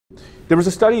There was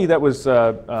a study that was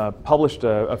published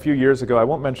a few years ago. I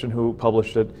won't mention who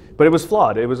published it, but it was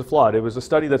flawed. It was a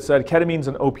study that said ketamine's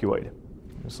an opioid.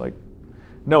 It's like,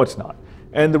 no, it's not.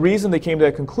 And the reason they came to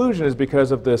that conclusion is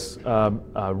because of this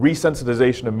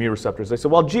resensitization of mu receptors. They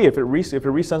said, well, gee, if it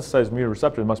resensitizes mu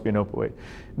receptors, it must be an opioid.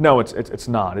 No, it's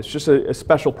not. It's just a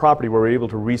special property where we're able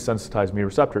to resensitize mu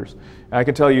receptors. And I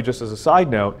can tell you, just as a side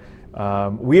note,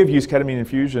 we have used ketamine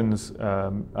infusions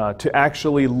to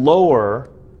actually lower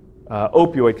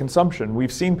opioid consumption.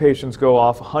 We've seen patients go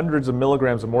off hundreds of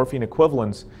milligrams of morphine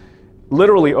equivalents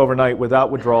literally overnight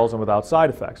without withdrawals and without side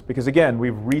effects. Because again,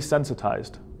 we've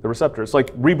resensitized the receptor. It's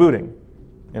like rebooting.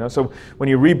 So when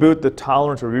you reboot the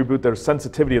tolerance or reboot the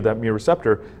sensitivity of that mu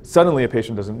receptor, suddenly a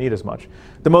patient doesn't need as much.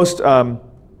 The most,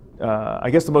 I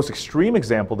guess the most extreme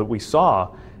example that we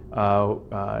saw,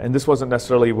 and this wasn't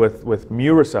necessarily with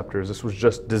mu receptors, this was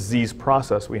just disease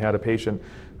process. We had a patient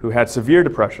who had severe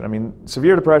depression. I mean,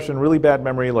 severe depression, really bad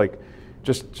memory, like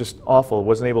just awful,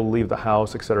 wasn't able to leave the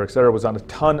house, et cetera, was on a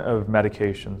ton of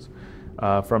medications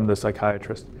from the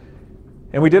psychiatrist.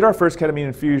 And we did our first ketamine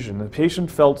infusion. The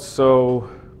patient felt so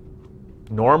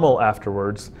normal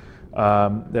afterwards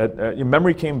that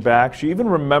memory came back. She even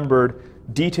remembered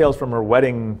details from her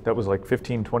wedding that was like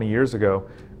 15, 20 years ago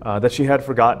that she had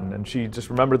forgotten, and she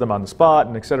just remembered them on the spot,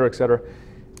 and et cetera, et cetera.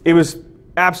 It was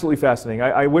absolutely fascinating.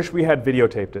 I wish we had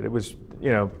videotaped it. It was,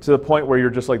 to the point where you're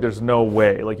just like, there's no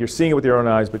way. Like, you're seeing it with your own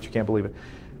eyes, but you can't believe it.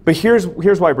 But here's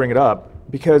why I bring it up,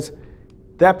 because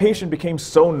that patient became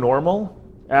so normal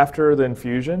after the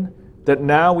infusion that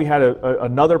now we had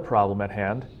another problem at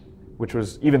hand, which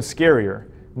was even scarier.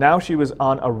 Now she was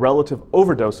on a relative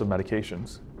overdose of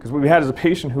medications, because what we had is a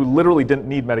patient who literally didn't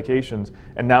need medications,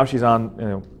 and now she's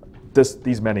on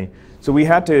these many. So we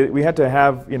had to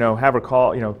have her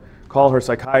call her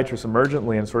psychiatrist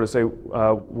emergently and sort of say,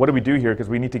 what do we do here, because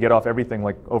we need to get off everything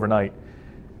like overnight.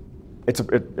 It's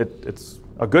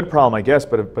a good problem, I guess,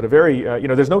 but a very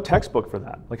there's no textbook for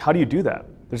that. Like, how do you do that?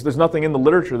 There's nothing in the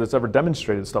literature that's ever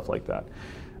demonstrated stuff like that.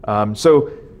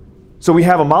 So we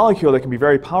have a molecule that can be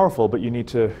very powerful, but you need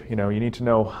to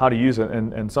know how to use it,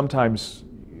 and sometimes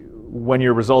when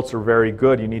your results are very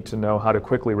good, you need to know how to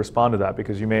quickly respond to that,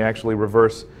 because you may actually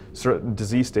reverse certain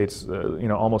disease states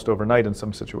almost overnight in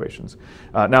some situations.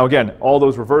 Now again, all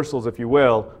those reversals, if you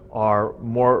will, are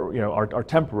more are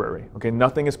temporary. Okay,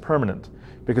 nothing is permanent,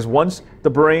 because once the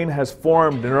brain has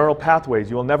formed the neural pathways,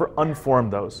 you will never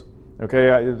unform those. Okay,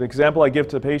 the example I give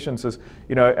to patients is,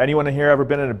 anyone here ever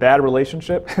been in a bad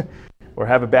relationship or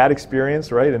have a bad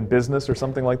experience, right, in business or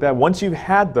something like that? Once you've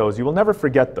had those, you will never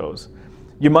forget those.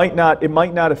 It might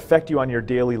not affect you on your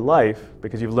daily life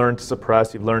because you've learned to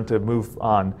suppress, you've learned to move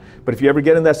on. But if you ever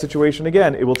get in that situation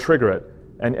again, it will trigger it.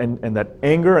 And that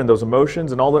anger and those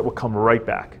emotions and all that will come right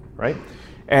back, right?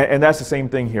 And that's the same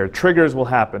thing here. Triggers will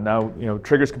happen. Now,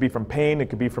 triggers could be from pain,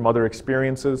 it could be from other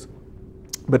experiences,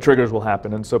 but triggers will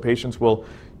happen. And so patients will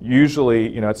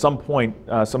usually, at some point,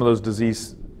 some of those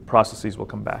disease processes will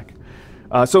come back.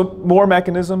 So more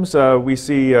mechanisms. We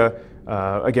see,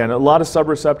 again, a lot of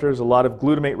subreceptors, a lot of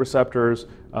glutamate receptors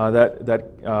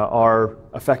that are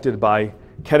affected by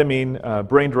ketamine.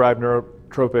 Brain-derived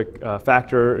neurotropic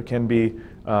factor can be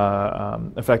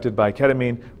affected by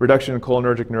ketamine. Reduction in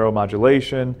cholinergic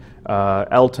neuromodulation,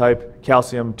 L-type,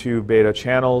 calcium 2 beta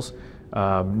channels,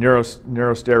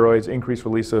 neurosteroids, increased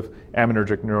release of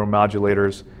aminergic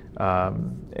neuromodulators.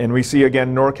 And we see,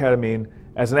 again, norketamine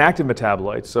as an active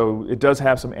metabolite. So it does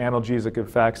have some analgesic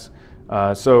effects.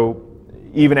 So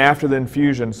even after the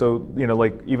infusion,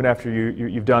 even after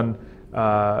you've done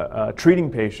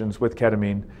treating patients with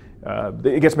ketamine,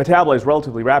 it gets metabolized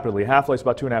relatively rapidly. Half-life's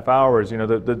about 2.5 hours.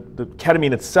 The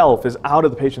ketamine itself is out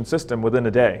of the patient's system within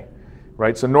a day,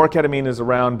 right? So norketamine is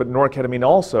around, but norketamine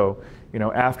also,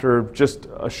 after just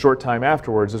a short time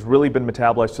afterwards, has really been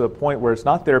metabolized to the point where it's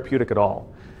not therapeutic at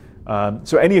all.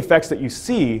 So any effects that you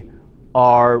see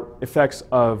are effects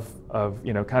of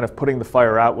kind of putting the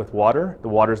fire out with water. The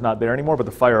water's not there anymore, but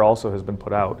the fire also has been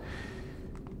put out.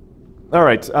 All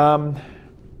right.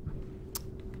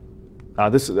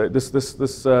 This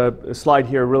slide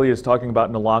here really is talking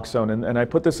about naloxone, and I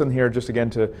put this in here just again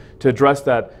to address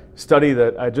that study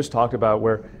that I just talked about,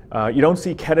 where you don't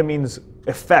see ketamine's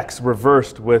effects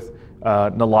reversed with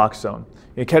naloxone.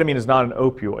 Ketamine is not an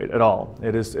opioid at all.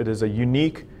 It is a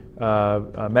unique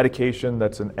medication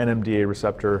that's an NMDA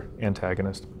receptor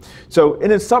antagonist. So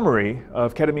in a summary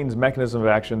of ketamine's mechanism of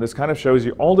action, this kind of shows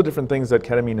you all the different things that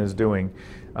ketamine is doing,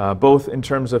 both in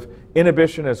terms of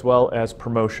inhibition as well as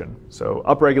promotion. So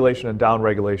upregulation and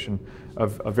downregulation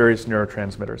of various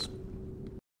neurotransmitters.